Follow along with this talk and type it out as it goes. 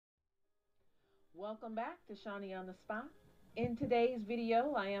Welcome back to Shawnee on the Spot. In today's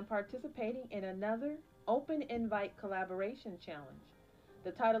video, I am participating in another open invite collaboration challenge.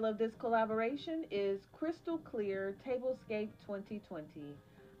 The title of this collaboration is Crystal Clear TableScape 2020,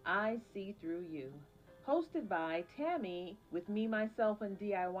 I See Through You, hosted by Tammy with Me, Myself, and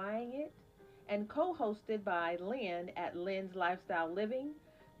DIYing It, and co-hosted by Lynn at Lynn's Lifestyle Living,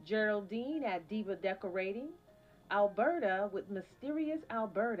 Geraldine at Diva Decorating, Alberta with Mysterious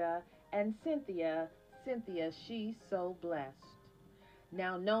Alberta, and Cynthia, She's So Blessed.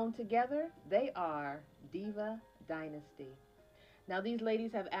 Now known together, they are Diva Dynasty. Now these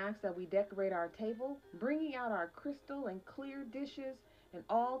ladies have asked that we decorate our table, bringing out our crystal and clear dishes and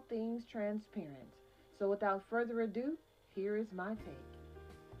all things transparent. So without further ado, here is my take.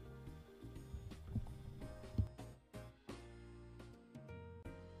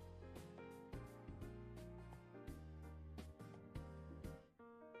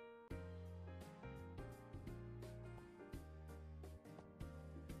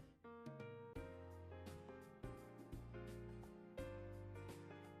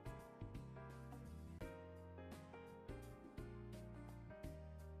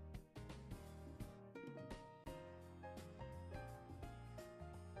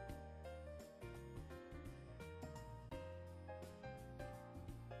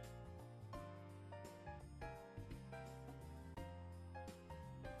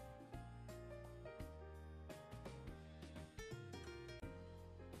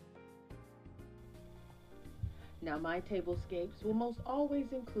 Now my tablescapes will most always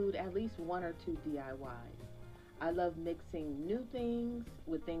include at least one or two DIYs. I love mixing new things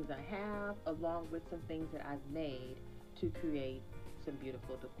with things I have, along with some things that I've made to create some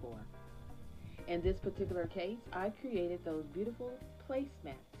beautiful decor. In this particular case, I created those beautiful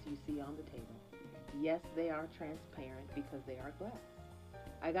placemats you see on the table. Yes, they are transparent because they are glass.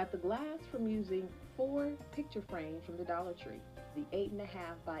 I got the glass from using 4 picture frames from the Dollar Tree, the 8.5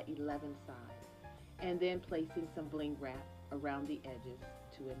 by 11 size, and then placing some bling wrap around the edges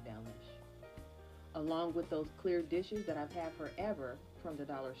to embellish. Along with those clear dishes that I've had forever from the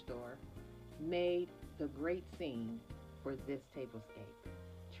dollar store, made the great scene for this tablescape,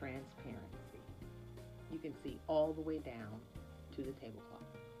 transparency. You can see all the way down to the tablecloth.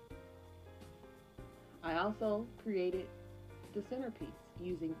 I also created the centerpiece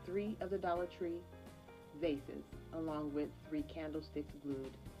using 3 of the Dollar Tree vases, along with 3 candlesticks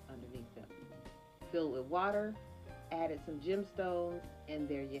glued underneath them. Filled with water, added some gemstones, and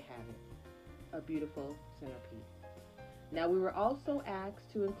there you have it, a beautiful centerpiece. Now we were also asked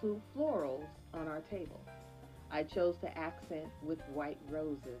to include florals on our table. I chose to accent with white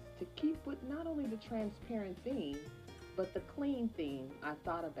roses to keep with not only the transparent theme, but the clean theme I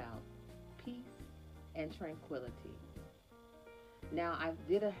thought about, peace and tranquility. Now I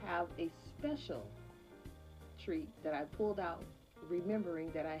did have a special treat that I pulled out,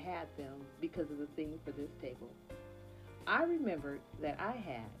 remembering that I had them because of the theme for this table. I remembered that I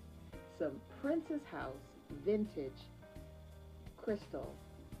had some Princess House vintage crystal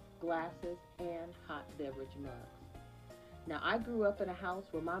glasses and hot beverage mugs. Now I grew up in a house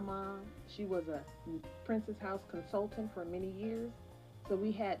where my mom, she was a Princess House consultant for many years, so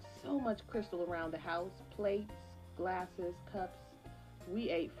we had so much crystal around the house, plates, glasses, cups. We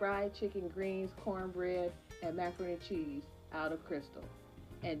ate fried chicken, greens, cornbread, and macaroni and cheese out of crystal,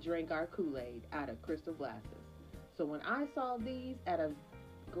 and drank our Kool-Aid out of crystal glasses. So when I saw these at a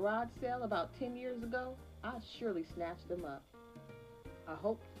garage sale about 10 years ago, I surely snatched them up. I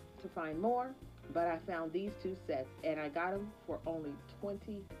hoped to find more, but I found these 2 sets, and I got them for only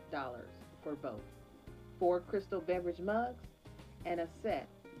 $20 for both. 4 crystal beverage mugs and a set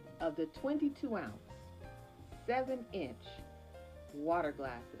of the 22-ounce, 7-inch water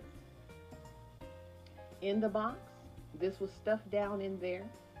glasses. In the box, this was stuffed down in there,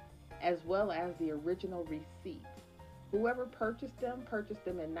 as well as the original receipt. Whoever purchased them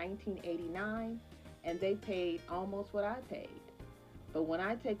in 1989, and they paid almost what I paid. But when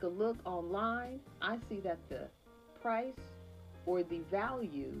I take a look online, I see that the price or the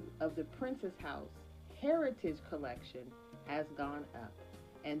value of the Princess House Heritage Collection has gone up.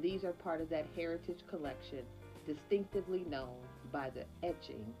 And these are part of that Heritage Collection, distinctively known by the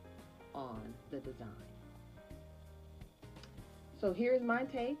etching on the design. So here's my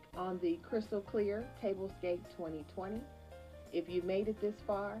take on the Crystal Clear TableScape 2020. If you made it this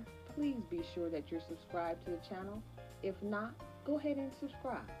far, please be sure that you're subscribed to the channel. If not, go ahead and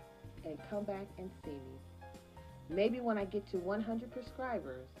subscribe and come back and see me. Maybe when I get to 100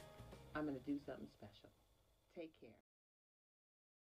 subscribers, I'm going to do something special. Take care.